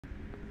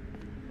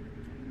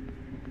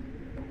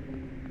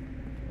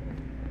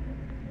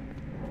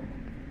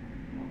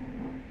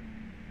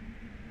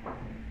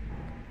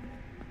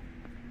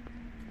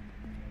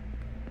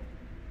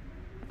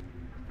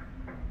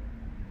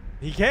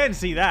He can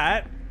see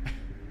that.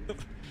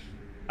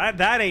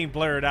 That ain't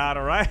blurred out,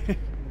 all right?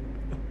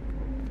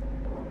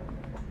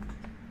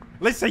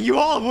 Listen, you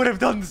all would have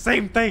done the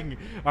same thing,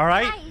 all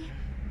right? Hi.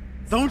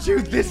 Don't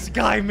you this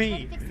guy me. I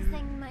tried to fix this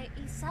thing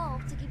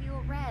myself to give you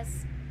a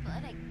rest,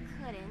 but I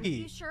couldn't.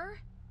 You sure?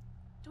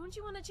 Don't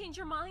you want to change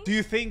your mind? Do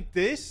you think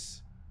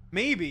this?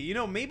 Maybe, you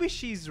know, maybe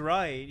she's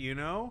right, you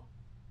know?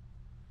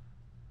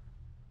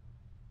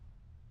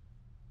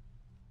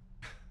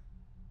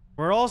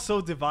 We're all so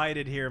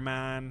divided here,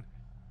 man.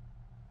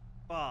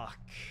 Fuck.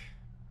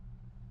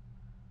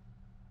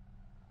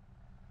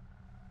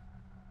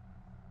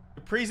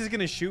 The priest is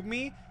gonna shoot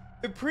me?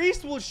 The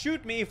priest will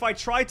shoot me if I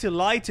try to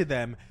lie to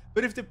them.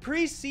 But if the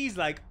priest sees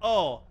like,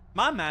 oh,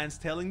 my man's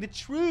telling the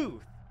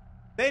truth,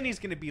 then he's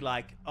gonna be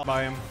like, oh,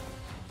 buy him.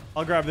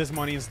 I'll grab this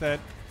money instead.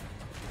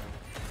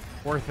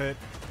 Worth it.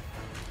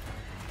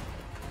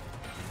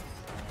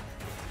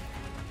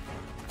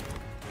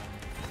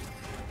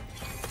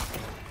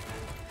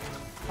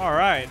 All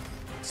right,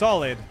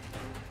 solid.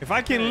 If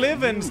I can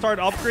live and start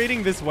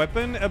upgrading this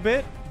weapon a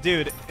bit,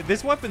 dude,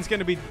 this weapon's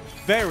gonna be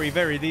very,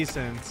 very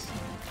decent.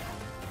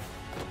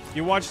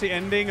 You watched the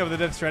ending of the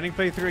Death Stranding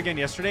playthrough again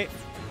yesterday?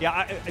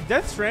 Yeah,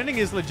 Death Stranding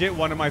is legit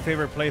one of my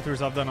favorite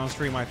playthroughs I've done on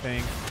stream, I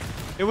think.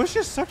 It was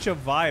just such a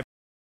vibe.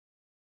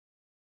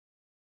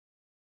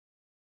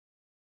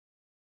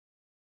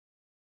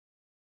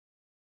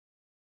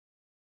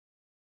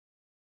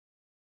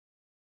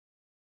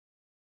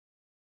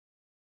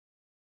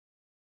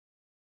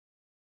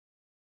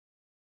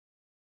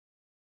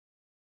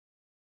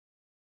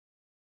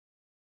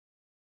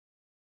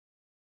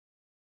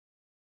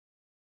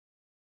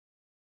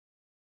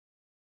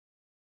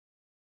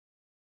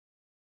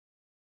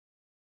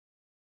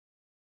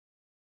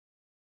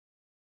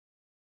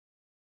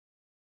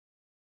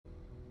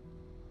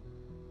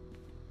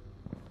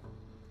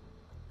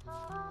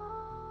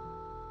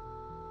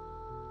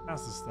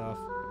 That's the stuff.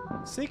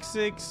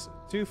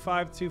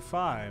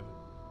 662525.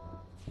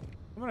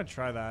 I'm gonna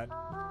try that.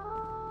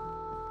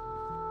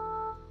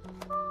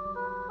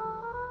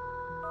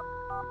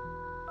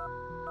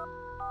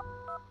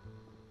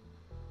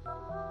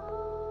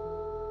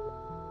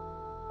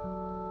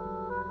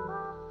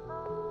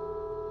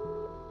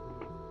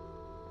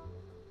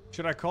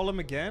 Should I call him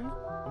again?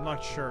 I'm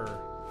not sure.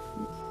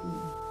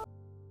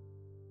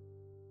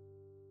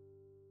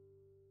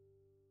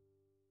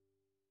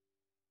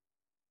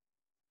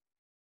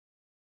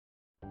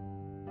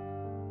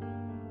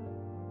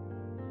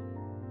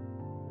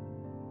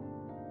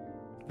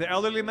 The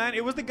elderly man?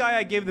 It was the guy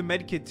I gave the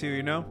med kit to,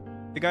 you know?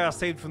 The guy I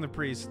saved from the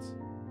priest.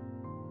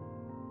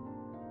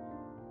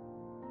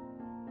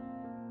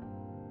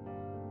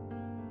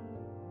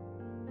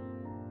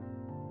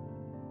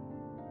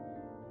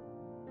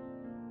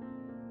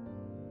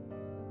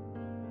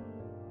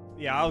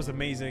 Yeah, that was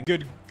amazing.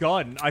 Good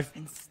gun. I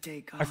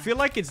feel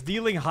like it's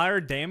dealing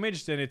higher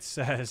damage than it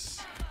says.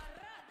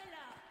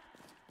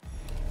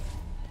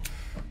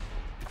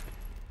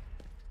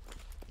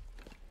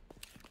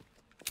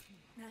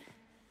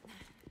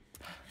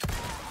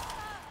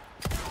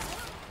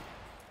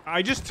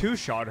 I just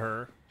two-shot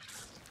her.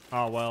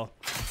 Oh, well.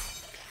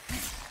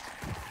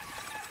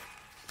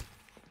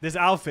 This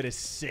outfit is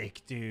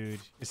sick, dude.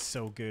 It's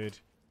so good.